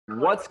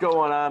What's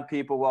going on,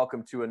 people?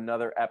 Welcome to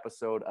another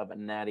episode of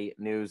Natty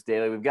News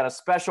Daily. We've got a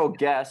special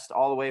guest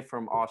all the way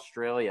from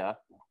Australia.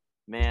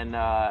 Man,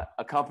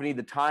 accompanied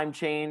the time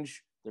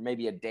change. There may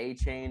be a day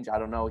change. I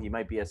don't know. He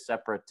might be a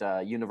separate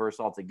universe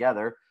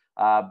altogether.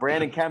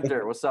 Brandon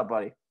Kempter, what's up,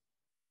 buddy?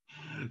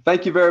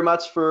 Thank you very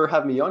much for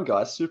having me on,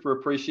 guys. Super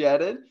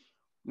appreciated.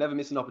 Never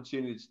miss an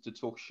opportunity to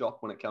talk shop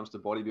when it comes to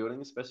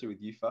bodybuilding, especially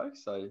with you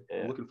folks. So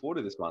I'm looking forward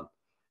to this one.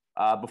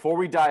 Before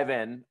we dive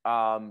in,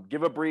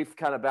 give a brief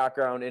kind of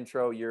background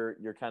intro,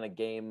 your kind of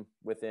game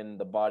within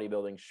the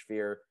bodybuilding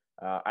sphere.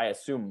 I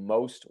assume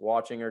most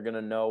watching are going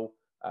to know,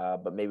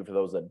 but maybe for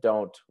those that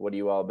don't, what are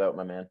you all about,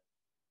 my man?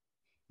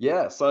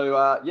 Yeah,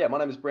 so my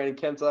name is Brandon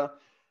Kempter.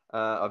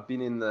 I've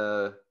been in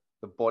the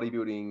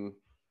bodybuilding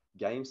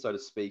game, so to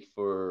speak,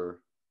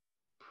 for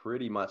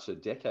pretty much a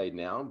decade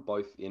now,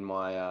 both in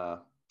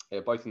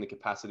the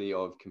capacity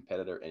of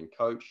competitor and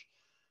coach.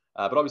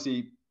 But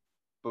obviously,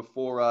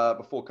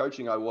 before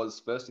coaching, I was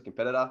first a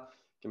competitor,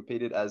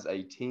 competed as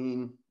a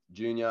teen,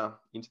 junior,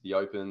 into the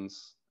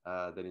opens,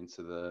 then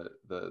into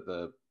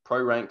the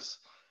pro ranks,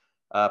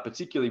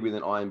 particularly with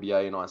an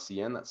INBA and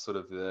ICN. That's sort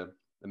of the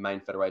main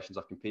federations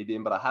I've competed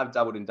in, but I have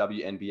dabbled in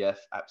WNBF.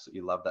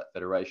 Absolutely love that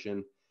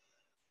federation.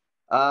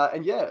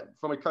 And yeah,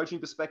 from a coaching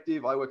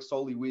perspective, I work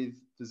solely with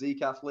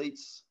physique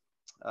athletes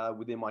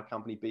within my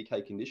company,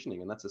 BK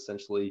Conditioning, and that's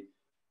essentially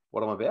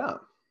what I'm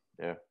about.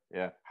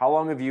 Yeah. How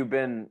long have you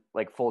been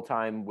like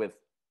full-time with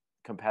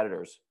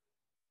competitors?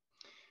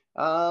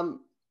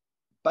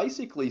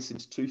 Basically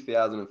since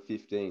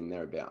 2015,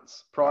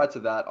 thereabouts. Prior to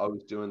that, I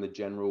was doing the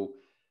general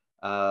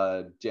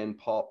Gen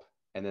Pop,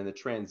 and then the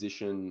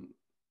transition,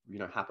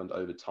 happened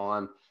over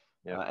time.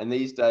 And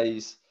these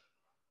days,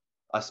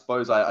 I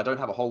suppose I don't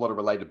have a whole lot of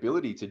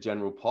relatability to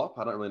general pop.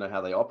 I don't really know how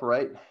they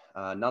operate.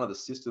 None of the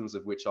systems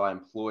of which I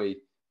employ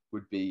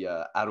would be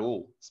at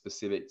all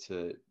specific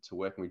to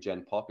working with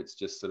Gen Pop. It's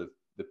just sort of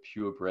the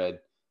purebred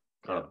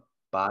kind of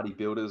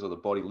bodybuilders or the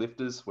body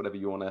lifters, whatever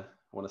you want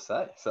to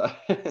say. So,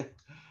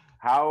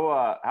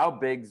 how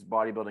big's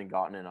bodybuilding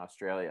gotten in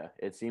Australia?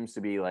 It seems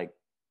to be like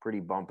pretty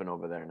bumping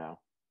over there now.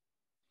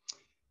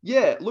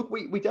 Yeah, look,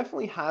 we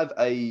definitely have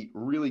a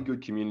really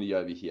good community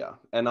over here,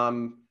 and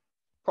I'm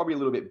probably a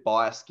little bit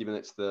biased given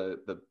it's the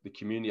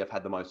community I've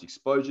had the most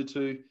exposure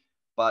to,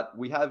 but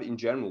we have in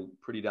general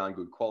pretty darn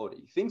good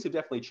quality. Things have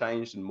definitely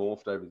changed and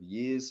morphed over the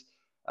years,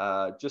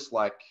 just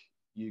like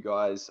you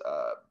guys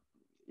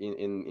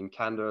in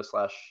Canada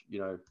 /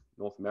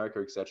 North America,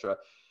 etc.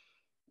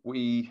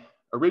 We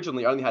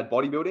originally only had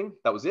bodybuilding,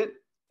 that was it.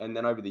 And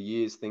then over the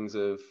years, things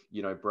have,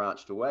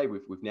 branched away.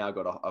 We've now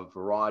got a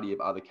variety of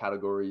other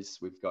categories.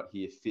 We've got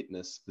here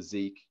fitness,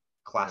 physique,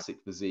 classic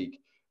physique,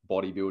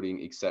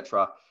 bodybuilding,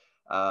 etc.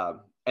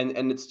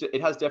 And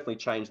it has definitely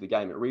changed the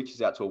game. It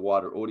reaches out to a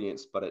wider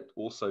audience, but it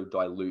also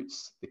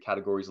dilutes the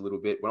categories a little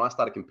bit. When I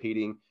started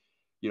competing,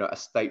 a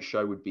state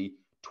show would be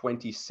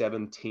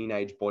 27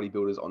 teenage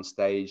bodybuilders on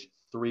stage,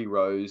 3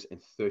 rows and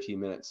 30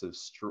 minutes of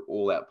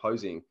all-out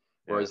posing.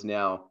 Whereas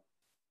now,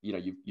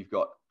 you've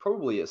got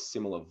probably a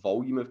similar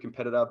volume of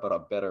competitor, but a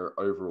better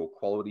overall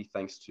quality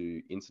thanks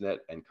to internet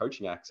and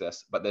coaching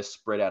access. But they're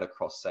spread out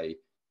across, say,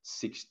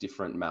 6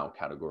 different male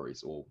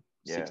categories or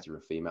 6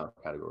 different female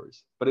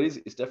categories. But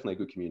it's definitely a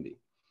good community.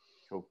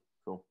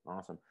 Cool.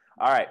 Awesome.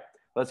 All right.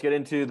 Let's get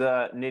into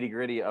the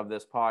nitty-gritty of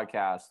this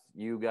podcast.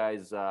 You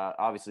guys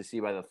obviously see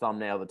by the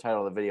thumbnail, the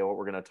title of the video, what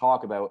we're going to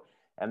talk about.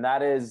 And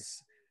that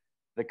is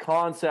the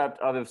concept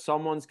of if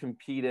someone's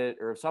competed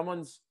or if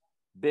someone's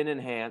been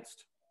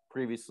enhanced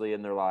previously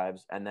in their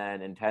lives and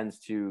then intends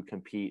to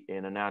compete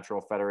in a natural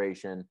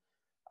federation,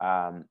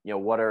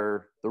 what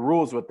are the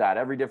rules with that?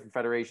 Every different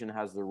federation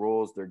has their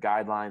rules, their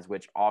guidelines,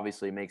 which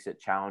obviously makes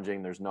it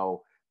challenging. There's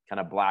no kind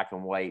of black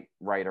and white,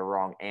 right or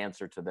wrong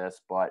answer to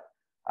this, but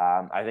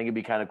I think it'd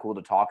be kind of cool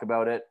to talk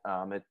about it.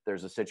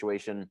 There's a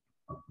situation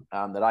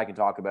that I can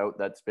talk about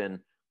that's been,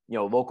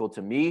 local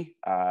to me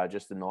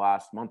just in the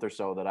last month or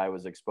so that I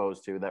was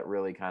exposed to that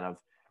really kind of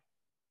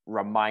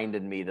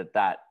reminded me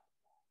that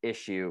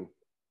issue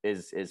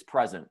is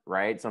present,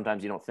 right?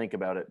 Sometimes you don't think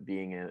about it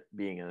being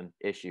an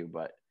issue,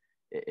 but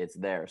it's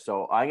there.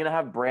 So I'm going to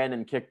have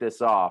Brandon kick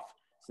this off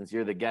since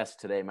you're the guest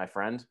today, my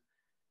friend.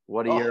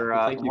 What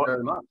are thank you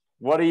very much.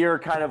 What are your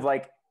kind of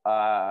like,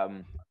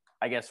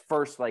 I guess,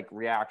 first like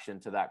reaction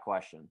to that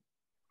question?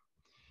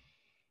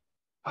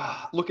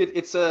 Look,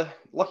 it's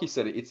like you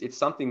said, it's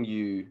something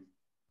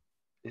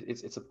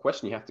it's a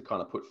question you have to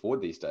kind of put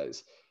forward these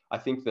days. I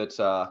think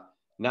that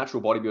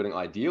natural bodybuilding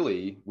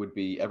ideally would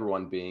be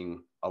everyone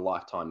being a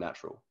lifetime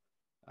natural.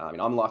 I mean,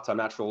 I'm a lifetime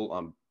natural.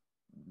 I'm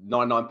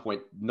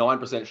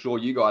 99.9% sure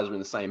you guys are in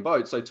the same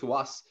boat. So to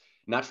us,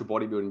 natural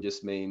bodybuilding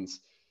just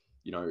means,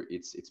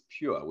 it's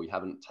pure. We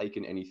haven't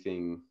taken any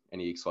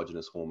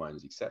exogenous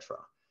hormones, etc.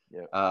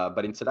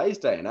 But in today's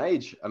day and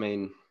age, I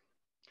mean,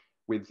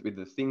 with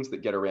the things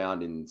that get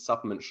around in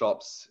supplement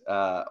shops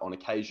on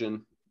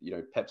occasion,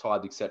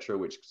 peptides, etc.,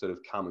 which sort of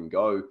come and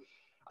go,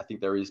 I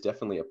think there is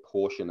definitely a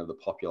portion of the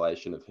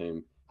population of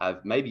whom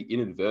have maybe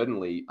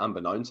inadvertently,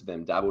 unbeknown to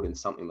them, dabbled in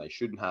something they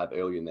shouldn't have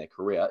early in their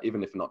career,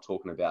 even if we're not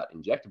talking about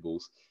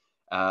injectables,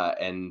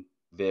 and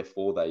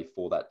therefore they,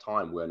 for that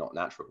time, were not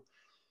natural.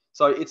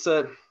 So it's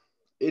an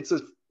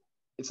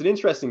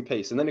interesting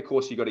piece. And then of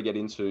course you got to get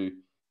into,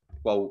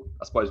 well,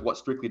 I suppose what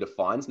strictly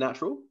defines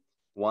natural,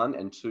 one,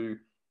 and two,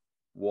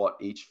 what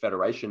each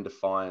federation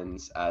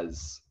defines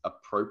as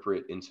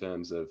appropriate in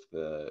terms of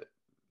the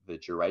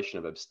duration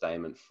of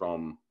abstainment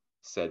from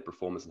said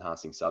performance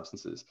enhancing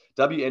substances.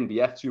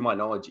 WNBF, to my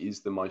knowledge,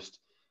 is the most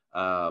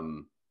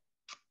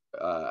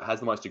has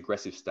the most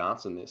aggressive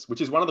stance on this,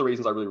 which is one of the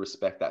reasons I really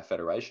respect that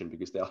federation,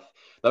 because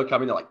they'll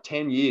come in at like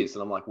 10 years.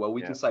 And I'm like, well,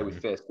 we can say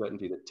with fair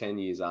certainty that 10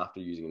 years after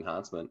using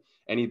enhancement,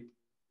 any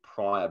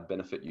prior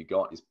benefit you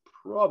got is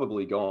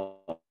probably gone.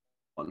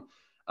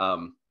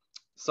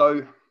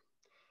 So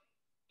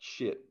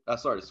shit.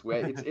 Sorry to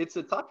swear. It's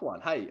a tough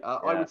one. Hey,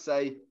 I would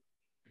say,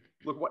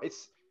 look,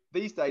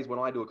 these days when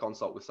I do a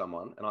consult with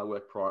someone, and I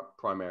work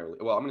primarily,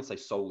 well, I'm going to say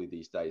solely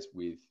these days,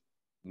 with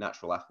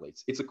natural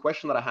athletes, it's a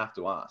question that I have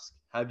to ask.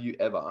 Have you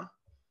ever,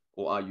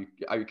 or are you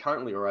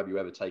currently, or have you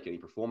ever taken any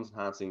performance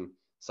enhancing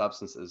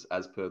substances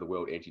as per the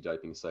World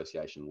Anti-Doping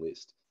Association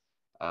list?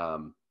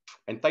 And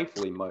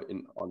thankfully,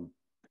 on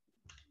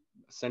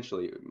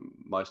essentially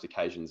most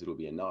occasions, it'll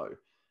be a no.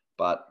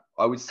 But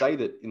I would say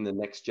that in the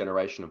next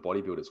generation of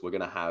bodybuilders, we're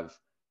going to have,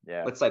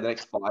 let's say the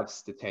next 5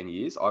 to 10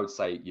 years, I would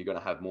say you're going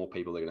to have more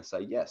people that are going to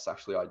say, yes,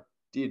 actually, I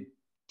did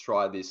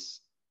try this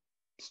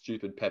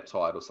stupid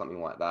peptide or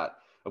something like that,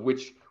 of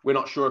which we're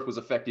not sure if it was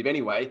effective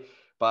anyway.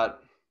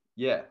 But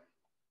yeah,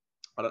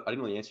 I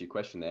didn't really answer your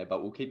question there,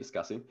 but we'll keep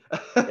discussing.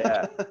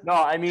 No,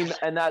 I mean,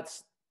 and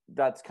that's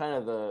kind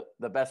of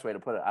the best way to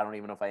put it. I don't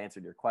even know if I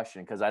answered your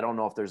question, because I don't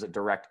know if there's a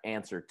direct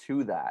answer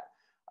to that.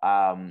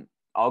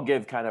 I'll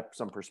give kind of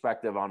some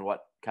perspective on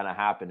what kind of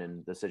happened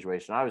in the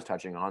situation I was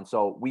touching on.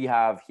 So we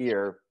have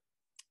here,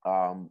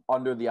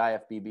 under the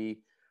IFBB,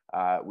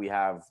 we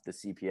have the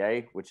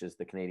CPA, which is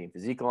the Canadian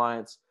Physique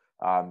Alliance.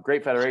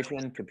 Great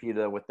federation,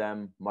 competed with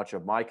them much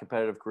of my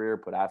competitive career,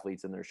 put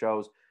athletes in their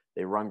shows.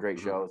 They run great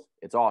shows.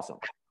 It's awesome.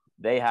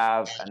 They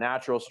have a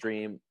natural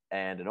stream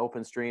and an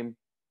open stream,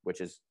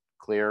 which is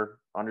clear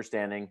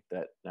understanding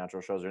that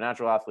natural shows are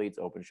natural athletes,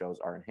 open shows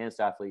are enhanced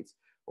athletes,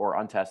 or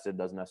untested.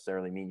 Doesn't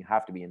necessarily mean you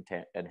have to be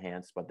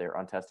enhanced, but they're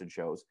untested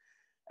shows.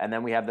 And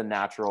then we have the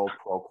natural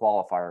pro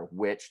qualifier,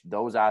 which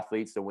those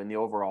athletes that win the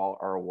overall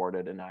are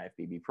awarded an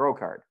IFBB pro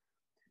card.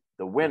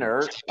 The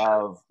winner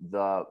of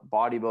the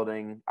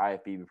bodybuilding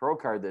IFBB pro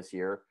card this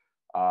year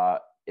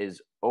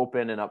is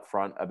open and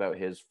upfront about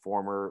his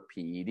former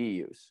PED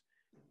use.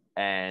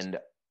 And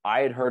I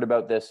had heard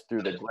about this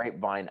through the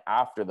grapevine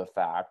after the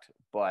fact,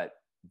 but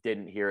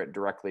didn't hear it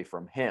directly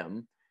from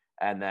him.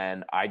 And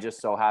then I just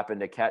so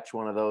happened to catch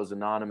one of those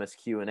anonymous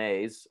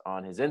Q&As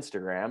on his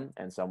Instagram,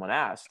 and someone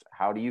asked,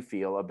 how do you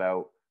feel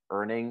about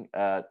earning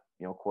a,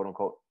 quote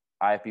unquote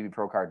IFBB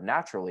pro card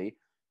naturally,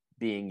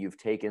 being you've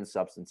taken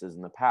substances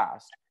in the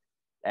past?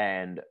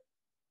 And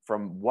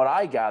from what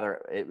I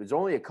gather, it was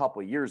only a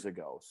couple of years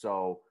ago.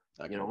 So,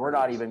 we're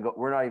not even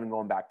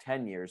going back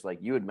 10 years. Like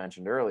you had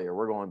mentioned earlier,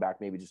 we're going back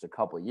maybe just a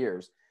couple of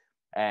years.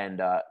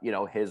 And,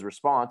 his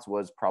response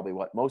was probably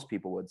what most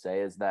people would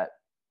say, is that,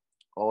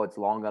 oh, it's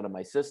long out of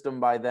my system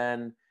by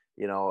then.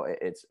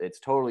 It's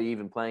totally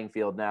even playing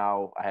field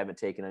now. I haven't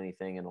taken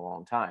anything in a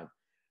long time.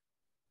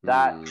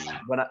 That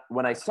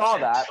when I saw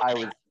that,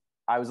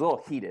 I was a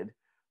little heated.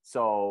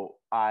 So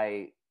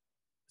I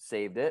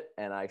saved it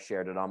and I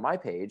shared it on my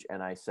page,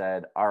 and I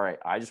said, all right,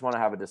 I just want to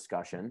have a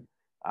discussion.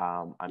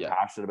 I'm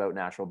passionate about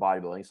natural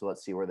bodybuilding, so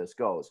let's see where this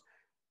goes.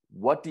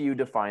 What do you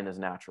define as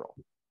natural?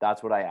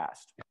 That's what I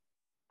asked.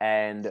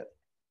 And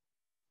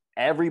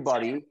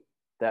everybody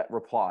that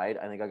replied,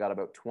 I think I got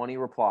about 20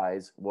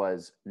 replies,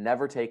 was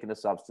never taken a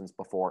substance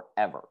before,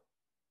 ever.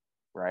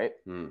 Right?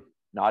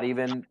 Not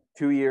even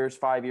 2 years,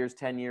 5 years,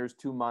 10 years,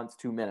 2 months,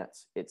 2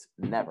 minutes. It's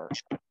never.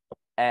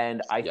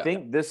 And I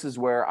think this is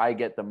where I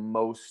get the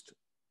most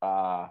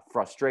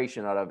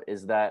frustration out of,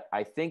 is that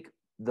I think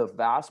the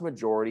vast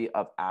majority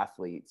of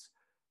athletes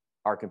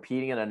are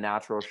competing in a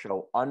natural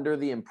show under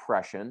the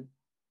impression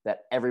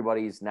that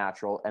everybody's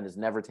natural and has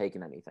never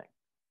taken anything.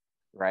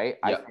 Right?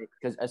 I think,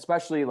 because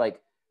especially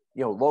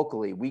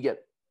locally, we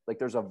get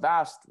there's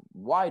a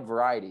wide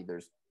variety.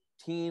 There's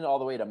teen all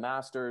the way to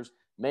masters,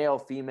 male,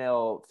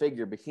 female,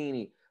 figure,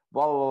 bikini,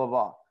 blah, blah, blah,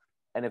 blah.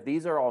 And if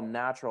these are all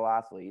natural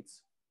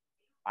athletes,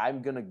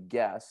 I'm going to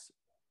guess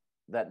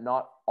that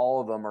not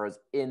all of them are as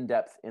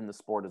in-depth in the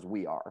sport as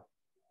we are,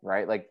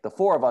 right? Like the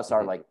four of us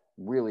are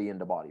really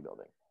into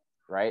bodybuilding,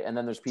 right? And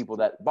then there's people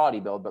that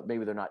bodybuild, but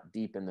maybe they're not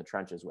deep in the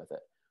trenches with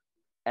it.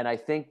 And I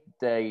think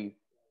they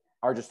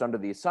are just under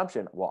the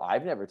assumption, well,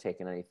 I've never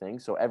taken anything,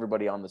 so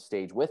everybody on the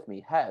stage with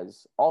me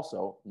has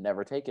also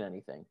never taken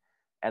anything.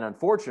 And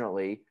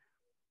unfortunately,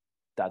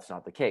 that's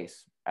not the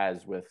case,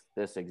 as with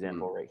this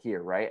example right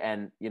here, right?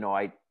 And,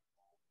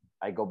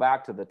 I go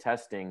back to the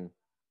testing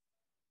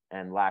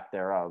and lack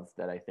thereof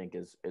that I think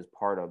is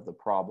part of the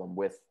problem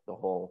with the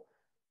whole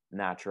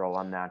natural,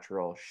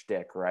 unnatural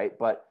shtick, right?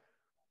 But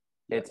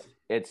Yeah.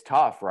 it's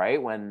tough,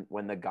 right? When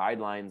the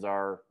guidelines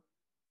are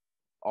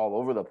all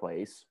over the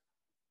place,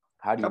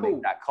 how do you make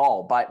Couple. that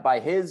call? By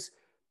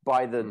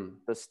Mm,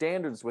 the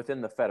standards within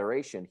the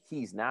federation,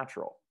 he's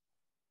natural,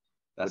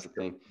 that's the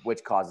thing.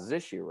 which causes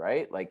issue,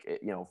 right? Like,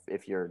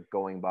 if you're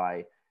going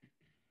by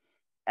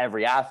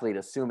every athlete,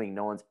 assuming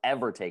no one's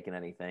ever taken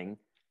anything,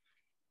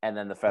 and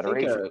then the I think,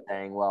 federation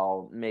saying,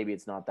 well, maybe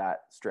it's not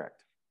that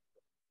strict.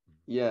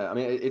 yeah, I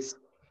mean, it's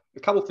a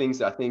couple things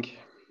that I think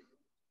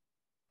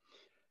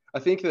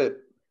that,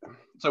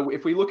 so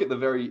if we look at the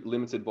very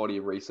limited body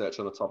of research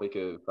on the topic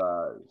of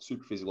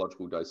super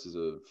physiological doses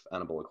of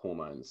anabolic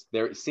hormones,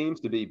 there seems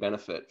to be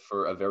benefit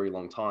for a very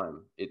long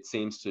time. It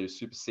seems to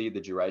supersede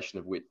the duration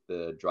of which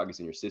the drug is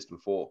in your system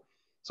for.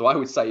 So I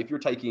would say if you're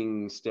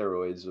taking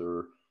steroids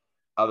or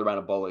other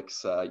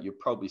anabolics, you're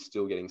probably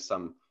still getting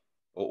some,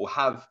 or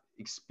have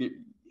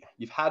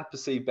you've had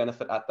perceived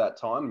benefit at that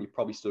time, and you've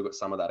probably still got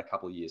some of that a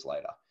couple of years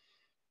later.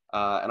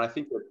 And I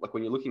think that, like,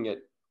 when you're looking at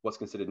what's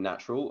considered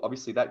natural,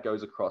 obviously that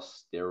goes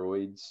across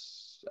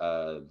steroids,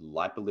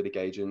 lipolytic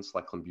agents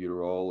like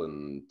clenbuterol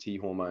and T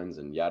hormones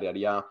and yada, yada,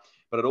 yada.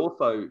 But it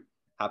also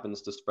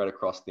happens to spread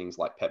across things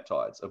like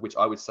peptides, of which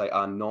I would say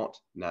are not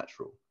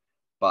natural.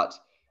 But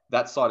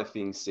that side of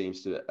things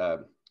seems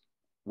to,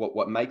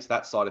 what makes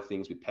that side of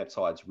things with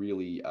peptides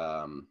really,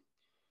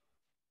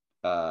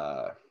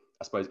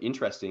 I suppose,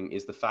 interesting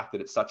is the fact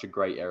that it's such a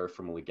gray area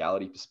from a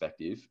legality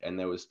perspective. And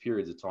there was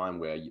periods of time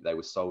where they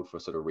were sold for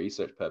sort of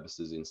research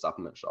purposes in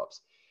supplement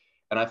shops.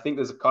 And I think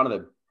there's a kind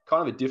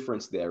of a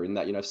difference there in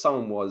that, if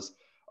someone was,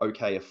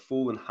 okay, a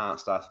full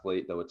enhanced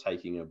athlete, they were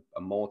taking a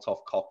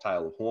Molotov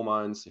cocktail of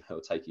hormones, they were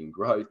taking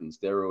growth and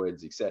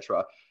steroids,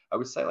 etc. I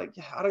would say, like,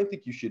 yeah, I don't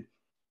think you should.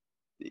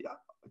 Yeah,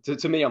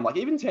 to me, I'm like,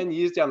 even 10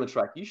 years down the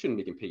track, you shouldn't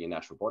be competing in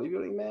natural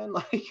bodybuilding, man.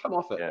 Like, come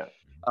off it. Yeah.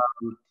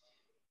 Um,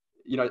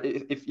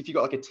 if you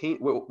got like a teen,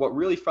 what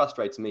really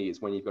frustrates me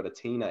is when you've got a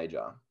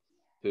teenager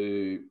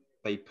who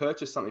they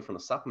purchase something from a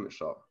supplement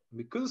shop.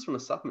 Because it's from a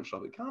supplement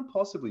shop, it can't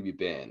possibly be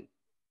banned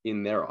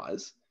in their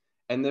eyes.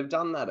 And they've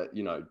done that at,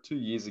 2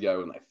 years ago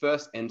when they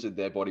first entered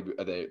their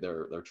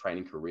their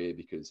training career,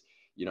 because,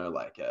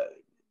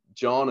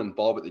 John and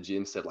Bob at the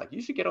gym said, like,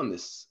 you should get on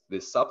this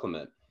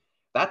supplement.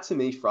 That to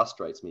me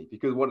frustrates me,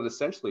 because what it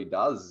essentially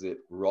does is it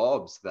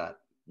robs that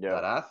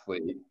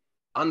athlete,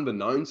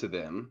 unbeknown to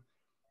them,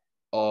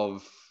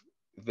 of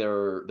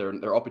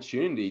their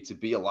opportunity to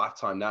be a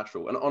lifetime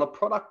natural, and on a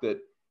product that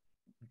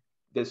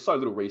there's so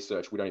little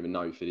research, we don't even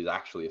know if it is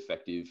actually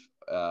effective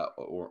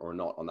or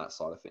not on that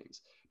side of things.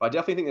 But I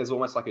definitely think there's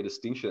almost like a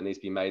distinction that needs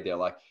to be made there.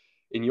 Like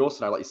in your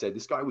scenario, like you said,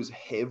 this guy was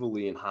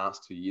heavily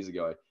enhanced 2 years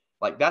ago.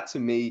 Like that to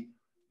me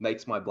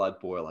makes my blood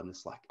boil. I'm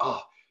just like,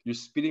 oh, you're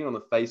spitting on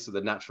the face of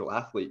the natural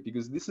athlete,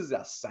 because this is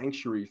our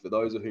sanctuary for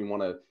those of whom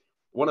want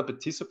to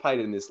participate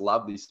in this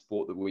lovely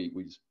sport that we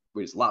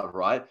just love,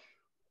 right?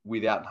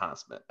 Without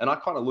enhancement. And I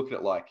kind of look at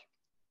it like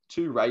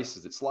two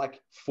races. It's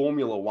like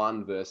Formula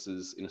One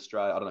versus, in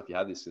Australia, I don't know if you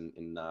had this in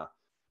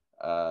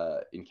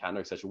Canada,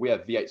 etc. We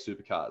have V8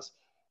 supercars.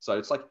 So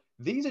it's like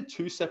these are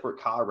two separate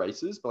car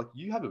races, but like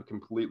you have a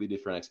completely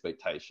different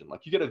expectation.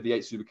 Like you get a V8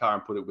 supercar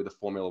and put it with a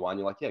Formula One,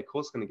 you're like, yeah, of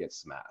course it's going to get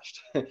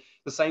smashed.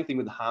 The same thing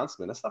with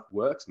enhancement. That stuff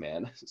works,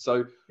 man.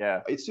 So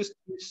Yeah. it's just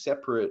two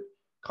separate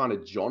kind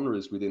of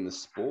genres within the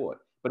sport.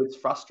 But it's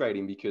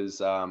frustrating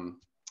because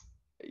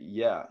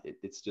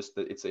it's just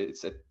that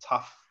it's a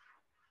tough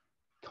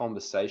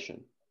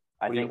conversation.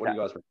 What do you guys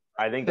reckon?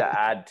 I think to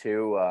add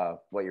to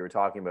what you were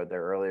talking about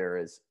there earlier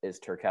is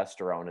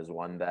turkesterone is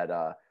one that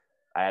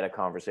I had a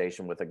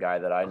conversation with a guy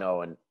that I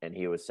know, and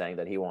he was saying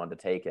that he wanted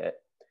to take it.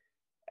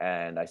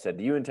 And I said,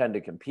 do you intend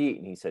to compete?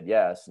 And he said,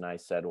 yes. And I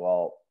said,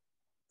 well,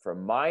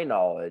 from my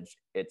knowledge,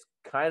 it's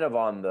kind of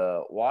on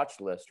the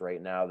watch list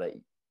right now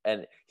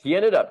and he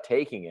ended up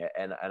taking it.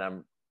 And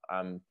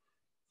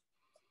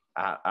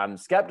I'm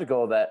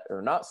skeptical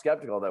not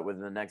skeptical that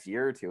within the next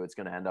year or two, it's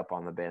going to end up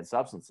on the banned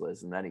substance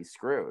list, and then he's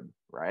screwed,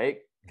 right?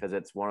 Because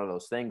it's one of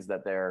those things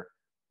that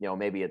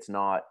maybe it's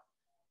not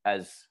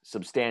as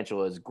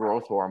substantial as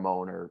growth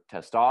hormone or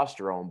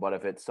testosterone, but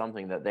if it's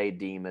something that they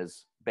deem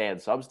as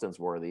banned substance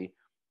worthy,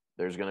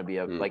 there's going to be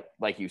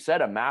like you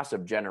said, a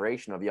massive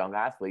generation of young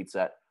athletes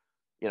that,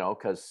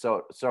 because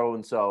so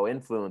and so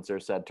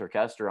influencer said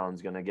turkesterone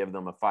is going to give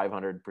them a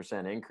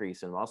 500%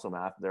 increase in muscle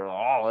mass. They're like,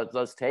 oh,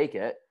 let's take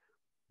it.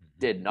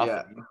 Did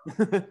nothing.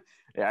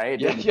 It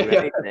didn't do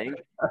anything.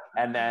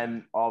 And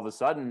then all of a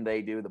sudden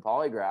they do the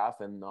polygraph,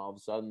 and all of a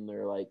sudden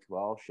they're like,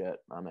 well, shit,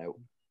 I'm out.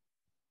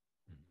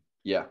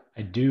 Yeah.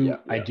 I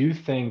do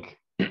think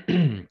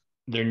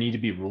there need to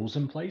be rules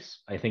in place.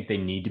 I think they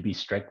need to be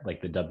strict,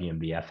 like the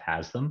WNBF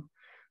has them,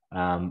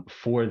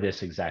 for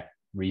this exact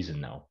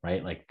reason though,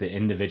 right? Like the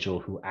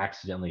individual who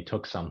accidentally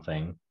took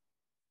something,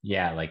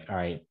 like, all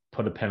right,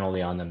 put a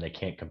penalty on them. They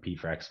can't compete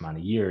for X amount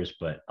of years,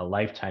 but a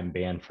lifetime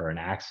ban for an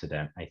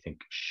accident, I think,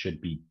 should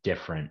be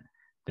different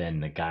than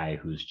the guy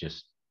who's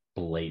just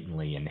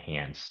blatantly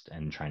enhanced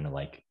and trying to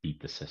like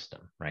beat the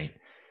system, right?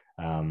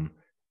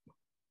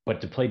 But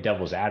to play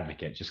devil's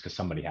advocate, just because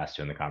somebody has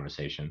to in the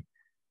conversation,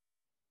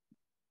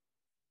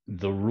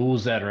 the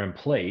rules that are in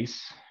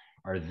place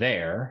are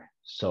there.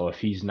 So if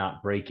he's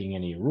not breaking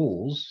any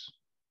rules,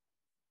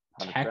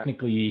 100%.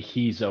 technically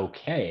he's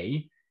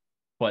okay.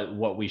 But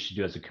what we should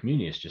do as a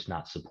community is just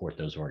not support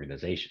those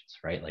organizations,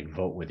 right? Like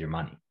vote with your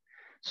money.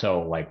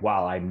 So like,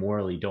 while I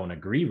morally don't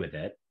agree with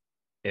it,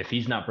 if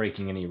he's not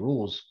breaking any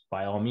rules,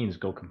 by all means,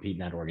 go compete in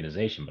that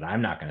organization. But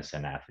I'm not going to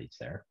send athletes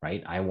there,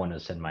 right? I want to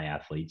send my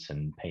athletes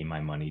and pay my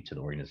money to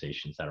the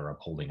organizations that are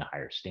upholding a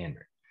higher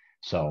standard.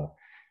 So,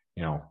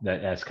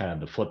 that's kind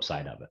of the flip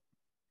side of it.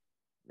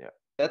 Yeah,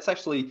 that's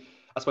actually,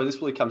 I suppose this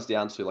really comes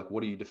down to like,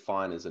 what do you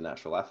define as a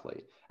natural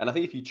athlete? And I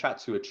think if you chat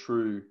to a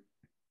true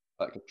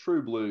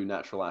blue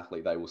natural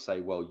athlete, they will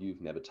say, well, you've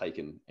never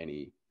taken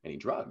any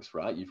drugs,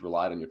 right? You've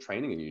relied on your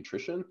training and your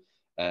nutrition,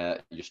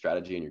 your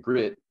strategy and your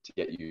grit to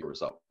get you a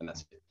result, and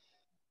that's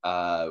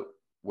it.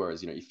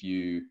 Whereas, if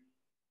you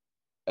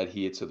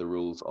adhere to the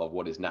rules of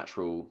what is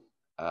natural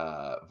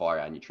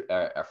via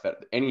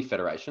any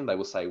federation, they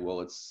will say,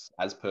 well, it's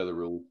as per the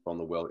rule from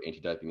the World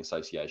Anti-Doping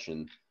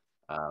Association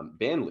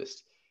ban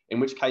list, in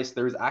which case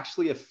there is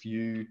actually a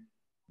few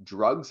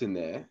drugs in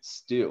there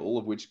still,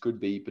 of which could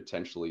be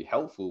potentially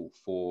helpful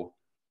for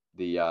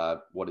the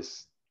what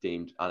is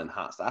deemed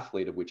unenhanced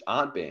athlete, of which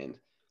aren't banned.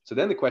 So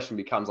then the question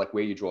becomes like,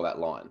 where you draw that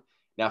line.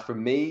 Now, for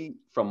me,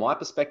 from my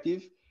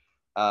perspective,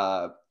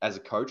 as a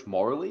coach,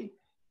 morally,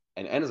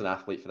 and as an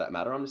athlete for that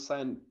matter, I'm just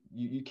saying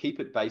you keep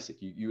it basic.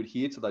 You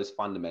adhere to those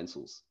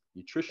fundamentals: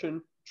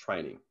 nutrition,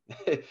 training.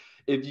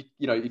 if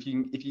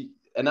you,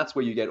 and that's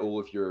where you get all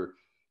of your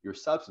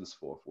substance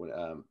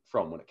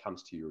from when it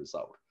comes to your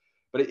result.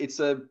 But it's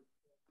an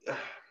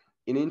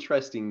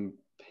interesting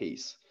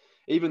piece.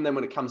 Even then,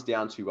 when it comes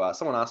down to,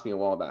 someone asked me a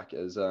while back,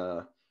 as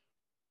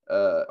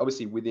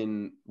obviously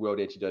within World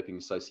Anti-Doping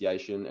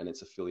Association and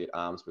its affiliate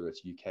arms, whether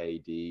it's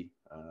UKAD,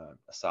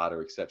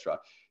 ASADA, etc.,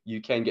 you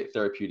can get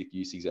therapeutic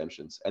use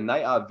exemptions, and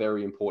they are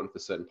very important for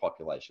certain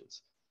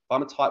populations. If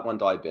I'm a type 1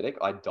 diabetic,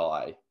 I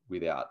die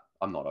without,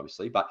 I'm not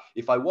obviously, but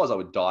if I was, I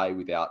would die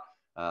without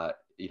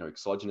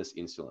exogenous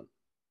insulin.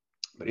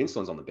 But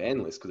insulin's on the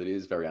ban list because it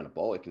is very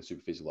anabolic in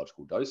super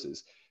physiological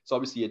doses. So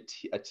obviously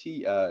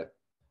a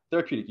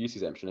therapeutic use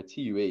exemption, a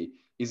TUE,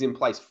 is in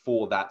place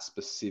for that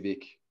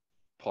specific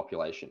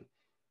population.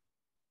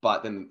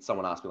 But then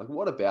someone asked me, like,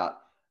 what about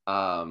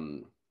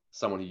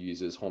someone who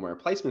uses hormone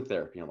replacement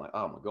therapy? I'm like,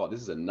 oh my God,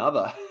 this is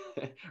another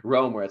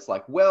realm where it's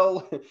like,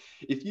 well,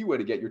 if you were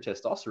to get your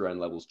testosterone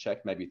levels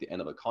checked maybe at the end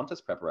of a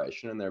contest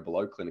preparation and they're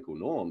below clinical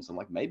norms, I'm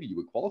like, maybe you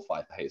would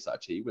qualify for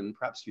HRT when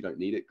perhaps you don't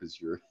need it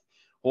because your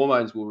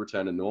hormones will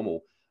return to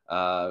normal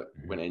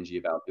when energy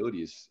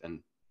availability is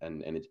and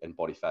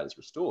body fat is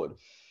restored.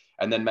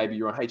 And then maybe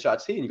you're on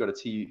HRT and you've got a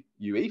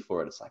TUE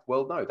for it. It's like,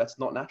 well, no, that's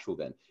not natural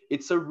then.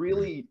 It's a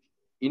really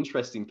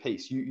interesting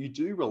piece. You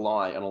do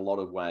rely in a lot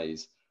of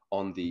ways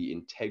on the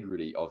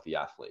integrity of the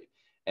athlete.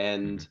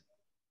 And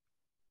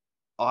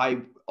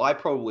I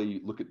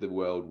probably look at the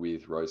world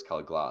with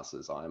rose-colored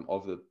glasses. I'm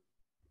of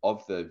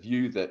the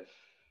view that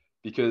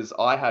because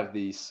I have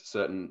these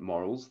certain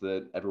morals,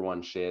 that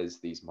everyone shares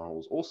these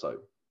morals also.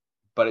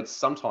 But it's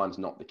sometimes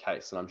not the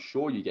case. And I'm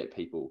sure you get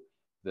people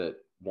that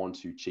want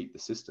to cheat the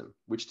system,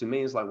 which to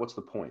me is like, what's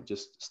the point?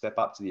 Just step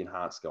up to the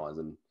enhanced guys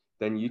and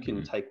then you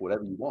can take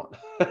whatever you want.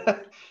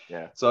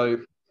 Yeah. So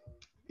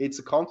it's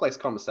a complex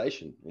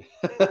conversation.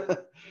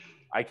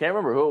 I can't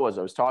remember who it was.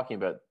 I was talking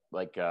about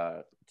like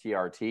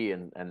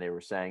TRT and they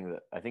were saying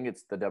that I think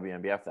it's the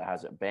WNBF that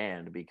has it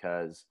banned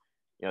because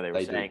they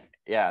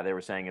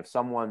were saying if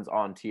someone's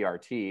on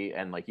TRT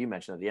and like you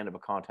mentioned at the end of a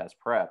contest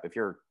prep, if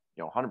you're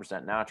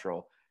 100%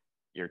 natural,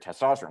 your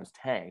testosterone's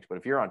tanked. But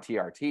if you're on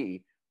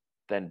TRT,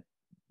 then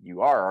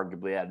you are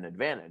arguably at an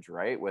advantage,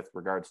 right? With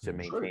regards to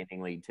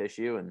maintaining lean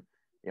tissue and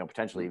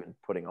potentially even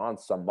putting on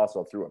some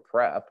muscle through a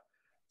prep.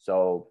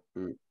 So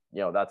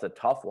that's a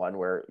tough one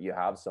where you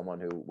have someone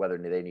who, whether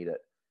they need it,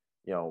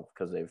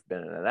 because they've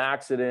been in an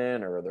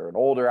accident or they're an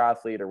older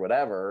athlete or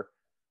whatever,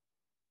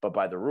 but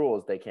by the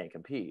rules they can't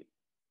compete.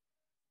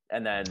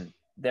 And then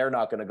they're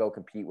not going to go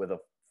compete with a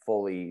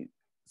fully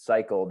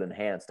cycled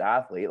enhanced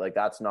athlete. Like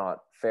that's not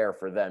fair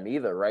for them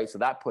either, right? So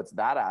that puts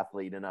that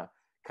athlete in a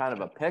kind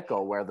of a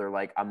pickle where they're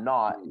like, I'm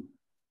not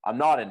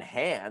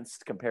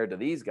enhanced compared to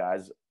these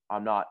guys.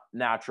 I'm not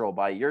natural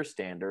by your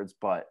standards,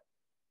 but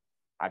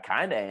I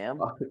kind of am.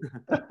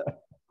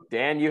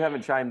 Dan, you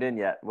haven't chimed in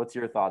yet. What's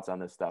your thoughts on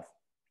this stuff?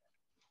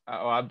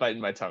 I'm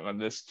biting my tongue on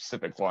this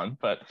specific one,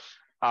 but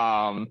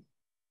I've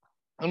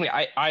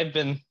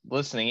been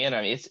listening in.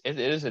 I mean, it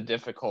is a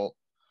difficult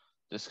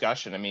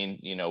discussion. I mean,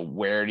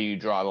 where do you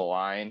draw the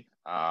line?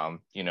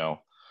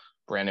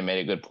 Brandon made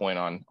a good point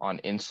on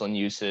insulin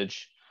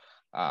usage.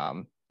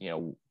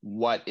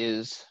 What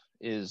is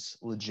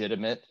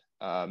legitimate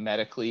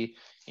medically?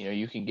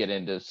 You can get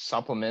into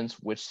supplements,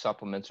 which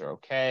supplements are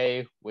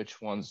okay,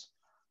 which ones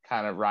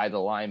kind of ride the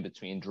line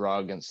between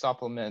drug and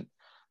supplement.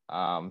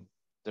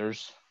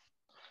 There's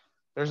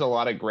a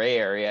lot of gray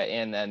area,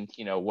 and then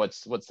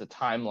what's the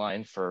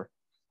timeline for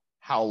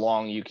how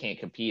long you can't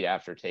compete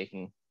after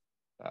taking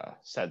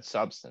said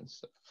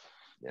substance.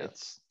 Yeah.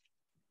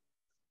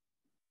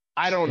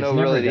 I don't It's know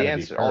never really the gonna be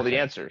answer, all the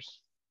perfect. answers.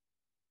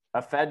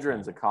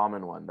 Ephedrine's a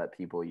common one that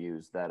people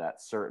use, that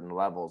at certain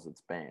levels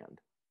it's banned,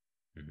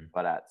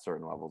 but at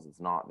certain levels it's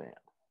not banned.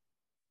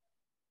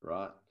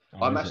 Right.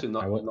 Oh, I'm is actually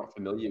it? not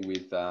familiar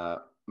with.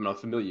 I'm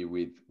familiar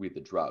with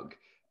the drug,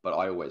 but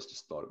I always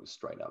just thought it was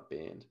straight up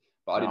banned.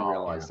 But I didn't Oh,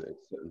 realize yeah. that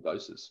it's certain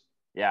doses.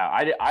 Yeah,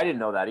 I didn't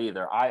know that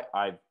either.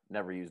 I've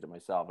never used it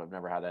myself. I've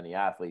never had any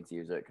athletes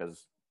use it,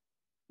 because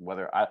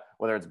whether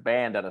it's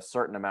banned at a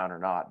certain amount or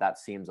not, that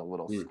seems a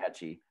little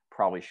sketchy.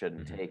 Probably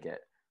shouldn't take it.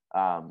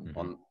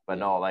 But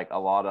no, like a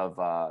lot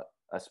of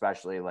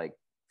especially like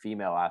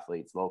female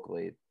athletes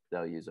locally,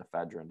 they'll use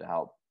ephedrine to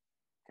help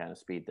kind of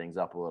speed things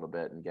up a little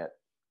bit and get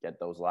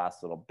those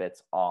last little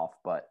bits off.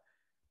 But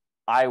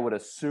I would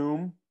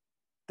assume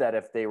that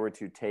if they were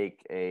to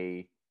take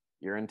a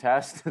urine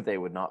test, they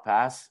would not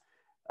pass.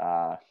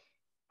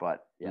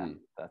 But yeah,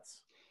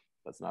 that's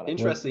not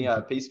interesting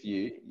piece for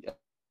you.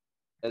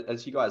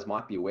 As you guys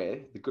might be aware,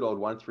 the good old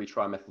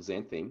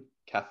 1,3-trimethylxanthine,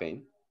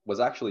 caffeine,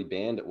 was actually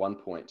banned at one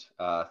point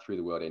through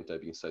the World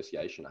Anti-Doping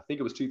Association. I think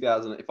it was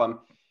 2000.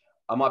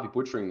 I might be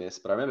butchering this,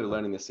 but I remember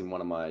learning this in one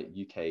of my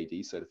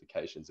UKAD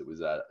certifications. It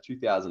was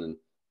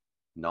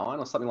 2009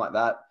 or something like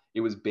that.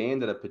 It was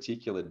banned at a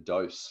particular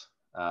dose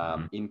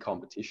in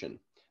competition.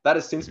 That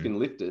has since been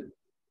lifted.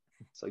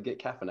 So get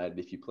caffeinated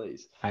if you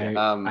please.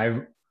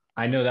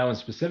 I know that one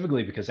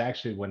specifically because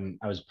actually when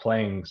I was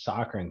playing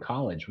soccer in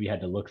college, we had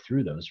to look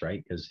through those,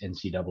 right? Because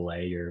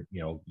NCAA,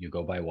 you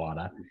go by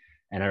WADA.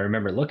 And I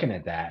remember looking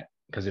at that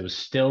because it was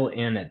still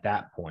in at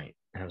that point.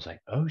 And I was like,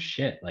 oh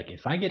shit, like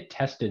if I get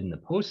tested in the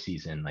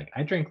postseason, like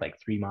I drink like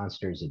 3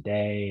 Monsters a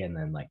day and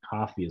then like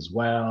coffee as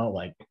well,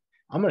 like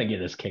I'm going to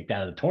get us kicked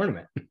out of the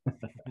tournament.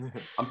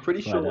 I'm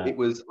pretty sure it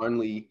was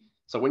only,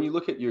 so when you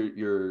look at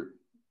your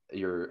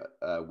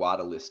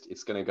WADA list,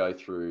 it's going to go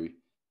through.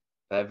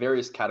 They have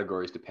various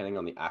categories depending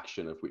on the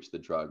action of which the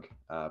drug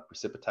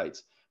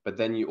precipitates, but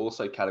then you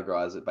also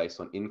categorize it based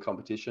on in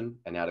competition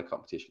and out of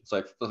competition.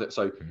 So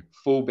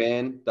full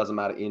ban doesn't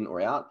matter in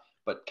or out,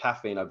 but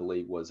caffeine, I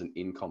believe, was an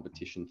in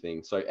competition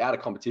thing. So out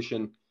of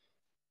competition,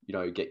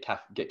 get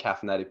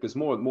caffeinated, because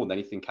more than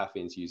anything,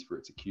 caffeine is used for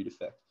its acute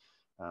effect.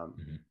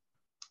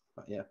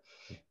 But yeah,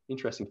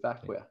 interesting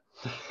fact for you.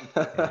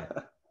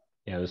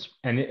 Yeah,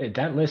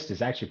 that list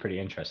is actually pretty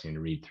interesting to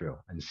read through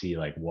and see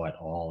like what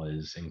all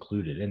is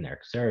included in there.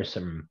 Because there are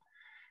some,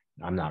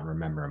 I'm not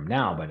remembering them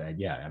now, but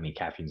I mean,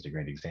 caffeine's a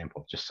great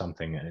example of just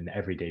something, an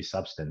everyday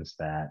substance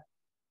that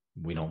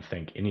we don't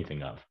think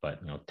anything of, but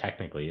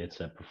technically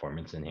it's a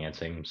performance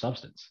enhancing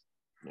substance.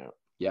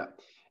 Yeah.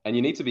 And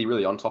you need to be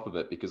really on top of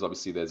it, because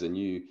obviously there's a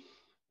new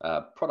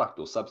product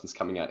or substance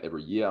coming out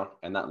every year,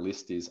 and that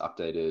list is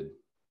updated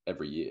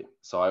every year.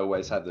 So I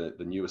always have the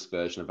newest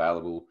version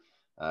available,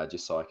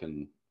 just so I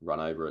can run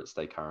over it,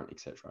 stay current,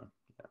 etc.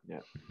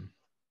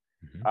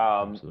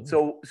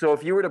 So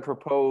if you were to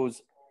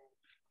propose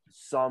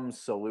some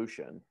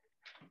solution,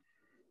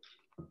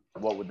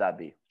 what would that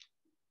be?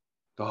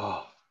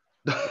 Oh,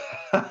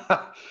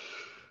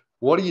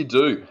 what do you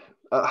do?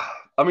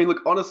 I mean,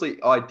 look,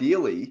 honestly,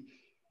 ideally,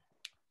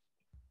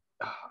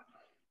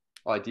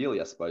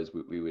 I suppose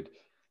we would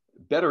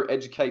better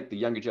educate the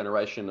younger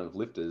generation of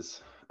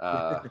lifters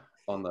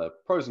on the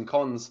pros and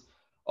cons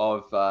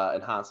of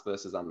enhanced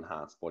versus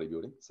unenhanced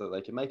bodybuilding, so that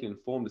they can make an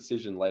informed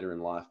decision later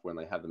in life when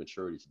they have the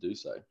maturity to do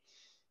so.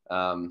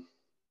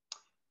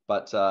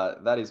 But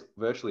that is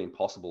virtually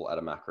impossible at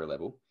a macro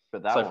level.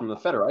 So from the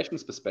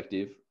federation's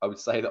perspective, I would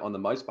say that on the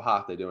most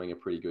behalf, they're doing a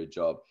pretty good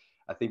job.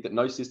 I think that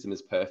no system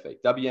is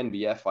perfect.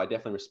 WNBF, I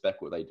definitely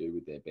respect what they do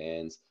with their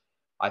bans.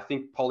 I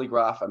think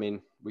polygraph, I mean,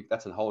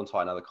 that's a whole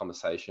entire another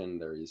conversation.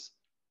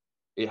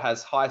 It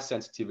has high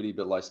sensitivity,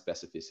 but low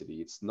specificity.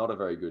 It's not a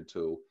very good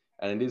tool.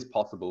 And it is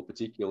possible,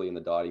 particularly in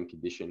the dieting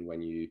condition,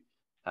 when you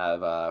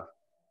have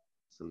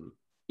some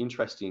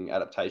interesting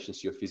adaptations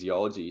to your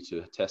physiology,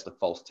 to test a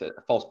false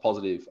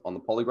positive on the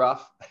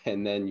polygraph,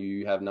 and then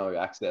you have no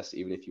access,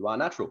 even if you are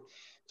natural.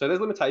 So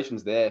there's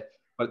limitations there,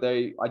 but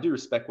I do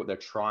respect what they're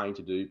trying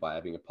to do by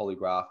having a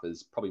polygraph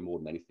as probably more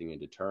than anything a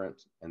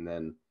deterrent, and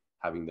then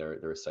having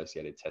their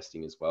associated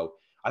testing as well.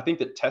 I think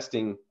that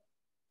testing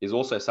is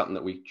also something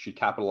that we should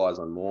capitalize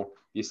on more.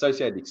 The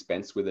associated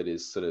expense with it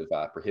is sort of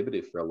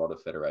prohibitive for a lot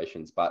of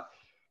federations, but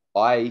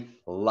I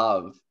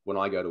love when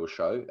I go to a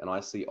show and I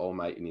see old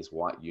mate in his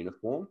white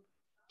uniform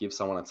give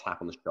someone a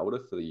tap on the shoulder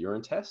for the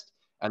urine test,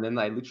 and then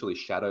they literally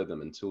shadow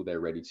them until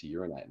they're ready to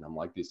urinate. And I'm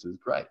like, this is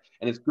great.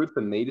 And it's good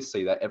for me to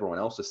see that, everyone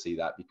else to see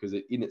that, because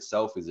it in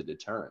itself is a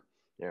deterrent.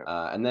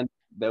 And then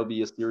there'll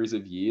be a series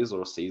of years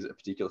or seasons, a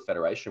particular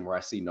federation where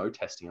I see no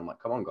testing. I'm like,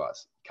 come on,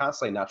 guys. You can't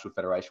say natural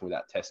federation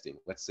without testing.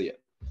 Let's see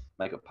it.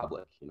 Make it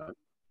public,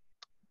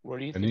 What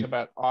do you think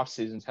about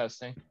off-season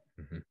testing?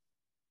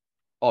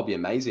 Oh, it'd be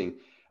amazing.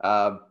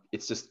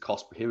 It's just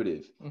cost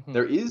prohibitive.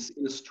 There is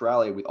in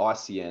Australia with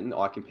ICN,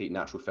 I Compete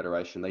Natural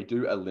Federation, they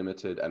do a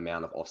limited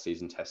amount of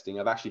off-season testing.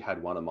 I've actually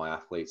had one of my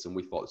athletes and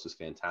we thought this was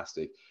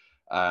fantastic.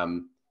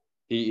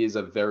 He is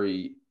a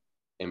very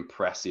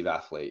impressive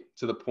athlete,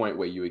 to the point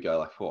where you would go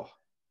like, oh,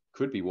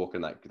 could be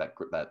walking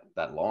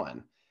that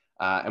line.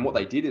 And what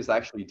they did is they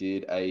actually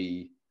did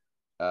a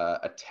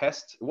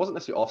test. It wasn't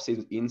necessarily off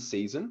season, in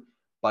season,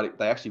 but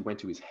they actually went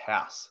to his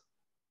house,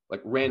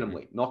 like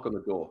randomly, knock on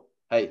the door.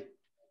 Hey,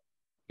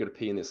 you got to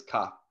pee in this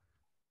cup.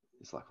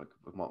 It's like,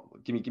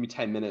 give me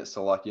 10 minutes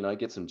to like,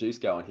 get some juice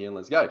going here and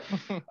let's go.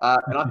 And I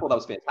thought that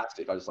was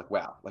fantastic. I was like,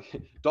 wow, like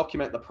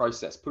document the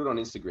process, put it on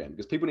Instagram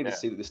because people need to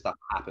see that this stuff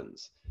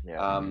happens.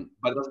 But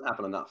it doesn't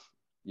happen enough,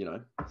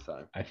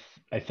 so.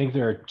 I think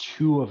there are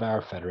two of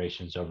our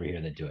federations over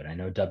here that do it. I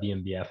know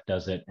WMBF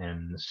does it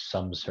in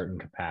some certain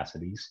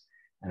capacities.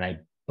 And I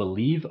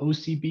believe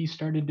OCB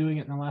started doing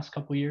it in the last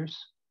couple of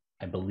years.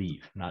 I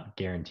believe, not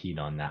guaranteed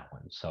on that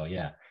one. So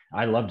yeah,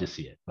 I love to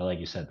see it. But like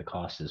you said, the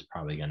cost is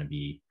probably going to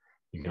be,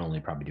 you can only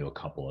probably do a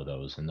couple of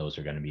those. And those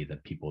are going to be the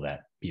people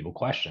that people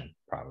question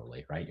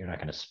probably, right? You're not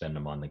going to spend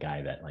them on the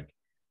guy that like,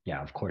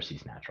 yeah, of course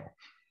he's natural.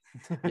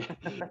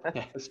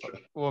 Yeah, that's true.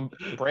 Well,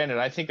 Brandon,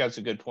 I think that's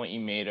a good point you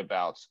made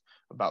about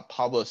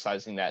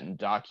publicizing that and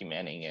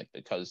documenting it,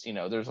 because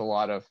there's a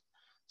lot of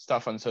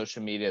stuff on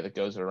social media that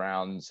goes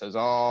around and says,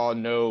 oh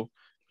no,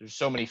 there's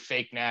so many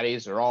fake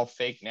natties, they're all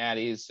fake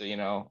natties,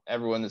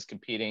 everyone that's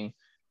competing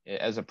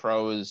as a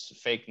pro is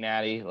fake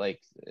natty, like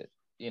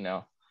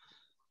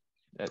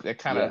that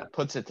kind of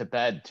puts it to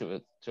bed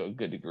to a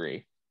good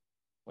degree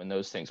when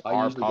those things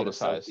are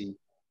publicized.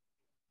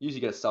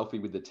 Usually get a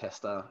selfie with the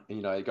tester,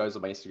 and it goes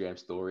on my Instagram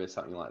story or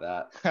something like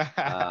that.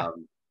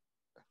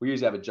 We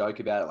usually have a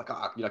joke about it, like,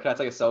 can I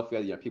take a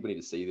selfie? People need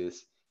to see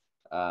this,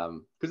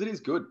 because it is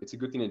good. It's a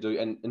good thing to do.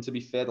 And to be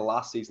fair, the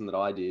last season that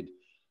I did,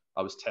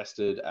 I was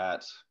tested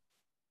at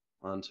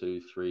 1,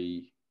 2,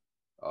 3.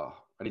 I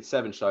did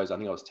 7 shows. I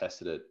think I was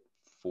tested at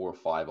 4 or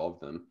 5 of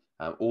them.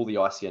 All the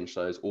ICN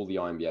shows, all the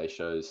INBA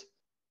shows.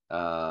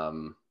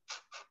 Not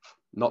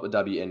the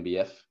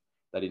WNBF.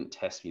 They didn't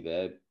test me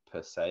there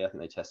per se. I think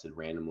they tested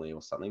randomly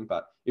or something,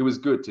 but it was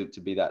good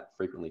to be that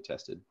frequently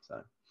tested.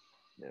 So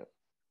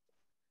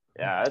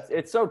yeah,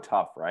 it's so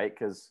tough, right?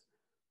 Because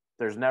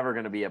there's never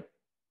going to be a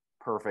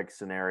perfect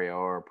scenario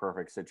or a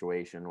perfect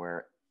situation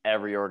where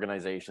every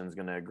organization is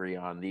going to agree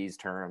on these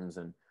terms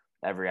and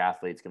every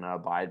athlete's going to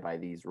abide by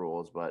these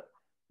rules. But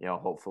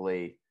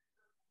hopefully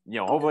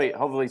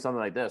something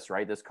like this,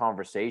 right? This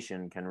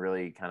conversation can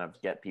really kind of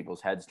get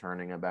people's heads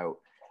turning about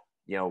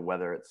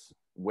whether it's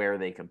where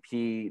they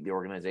compete, the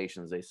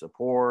organizations they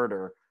support,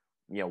 or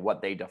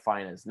what they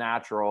define as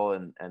natural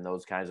and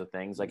those kinds of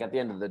things. Like at the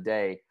end of the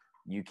day,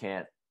 you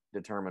can't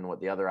determine what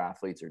the other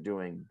athletes are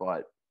doing,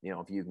 but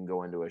if you can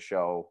go into a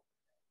show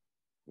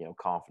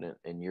confident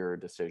in your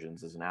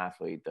decisions as an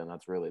athlete, then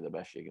that's really the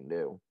best you can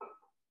do.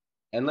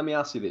 And let me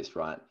ask you this,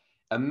 right?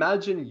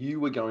 Imagine you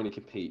were going to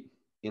compete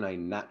in a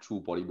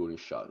natural bodybuilding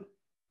show,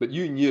 but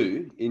you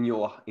knew in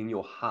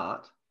your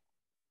heart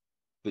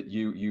that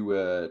you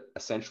were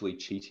essentially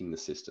cheating the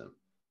system.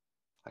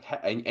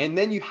 And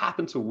then you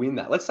happen to win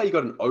that. Let's say you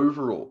got an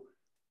overall.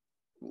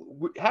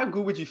 How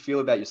good would you feel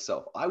about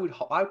yourself?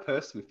 I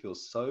personally feel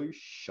so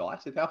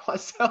shite about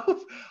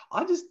myself.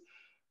 I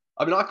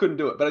couldn't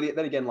do it. But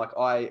then again,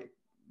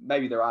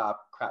 maybe there are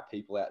crap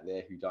people out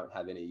there who don't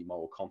have any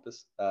moral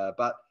compass.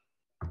 But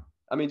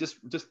I mean,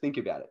 just think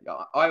about it.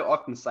 I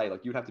often say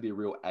you'd have to be a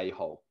real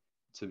a-hole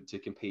to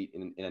compete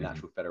in a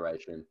natural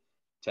federation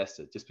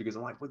tested, just because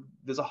I'm like, well,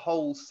 there's a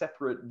whole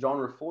separate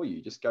genre for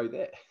you. Just go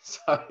there.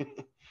 So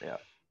yeah.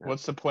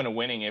 What's the point of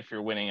winning if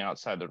you're winning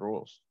outside the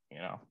rules?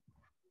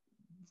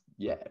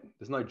 Yeah,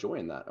 there's no joy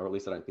in that, or at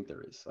least I don't think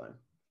there is. So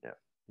yeah.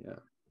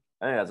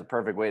 I think that's a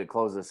perfect way to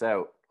close this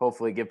out.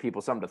 Hopefully give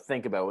people something to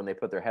think about when they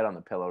put their head on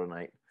the pillow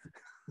tonight.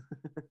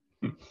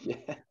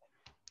 Yeah.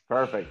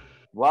 Perfect.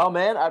 Well,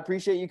 man, I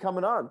appreciate you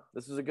coming on.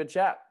 This was a good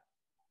chat.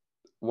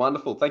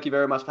 Wonderful. Thank you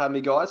very much for having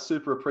me, guys.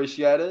 Super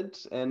appreciated.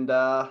 And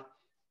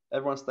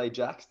everyone stay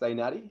jacked, stay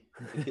natty,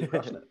 and keep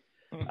crushing it.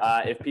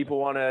 If people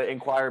want to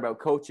inquire about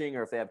coaching,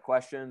 or if they have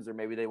questions, or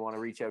maybe they want to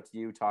reach out to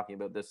you talking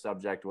about this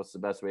subject, what's the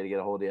best way to get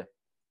a hold of you?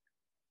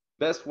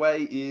 Best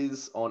way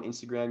is on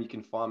Instagram. You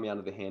can find me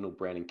under the handle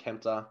Brandon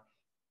Kempter.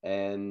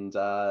 And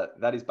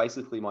that is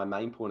basically my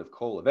main point of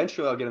call.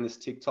 Eventually I'll get on this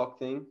TikTok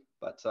thing,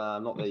 but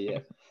I'm not there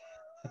yet.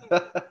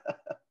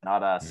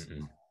 Not us.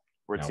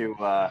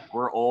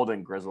 We're old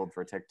and grizzled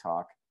for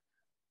TikTok.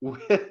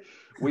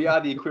 We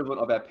are the equivalent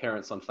of our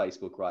parents on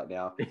Facebook right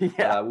now.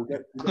 Yeah. We'll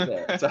get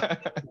there. So.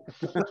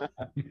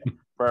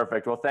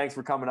 Perfect. Well, thanks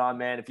for coming on,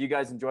 man. If you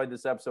guys enjoyed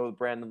this episode with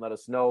Brandon, let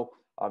us know.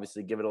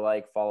 Obviously, give it a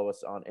like. Follow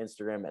us on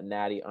Instagram at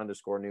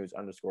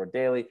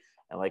Natty_News_Daily.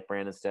 And like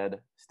Brandon said,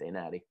 stay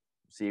natty.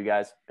 See you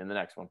guys in the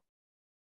next one.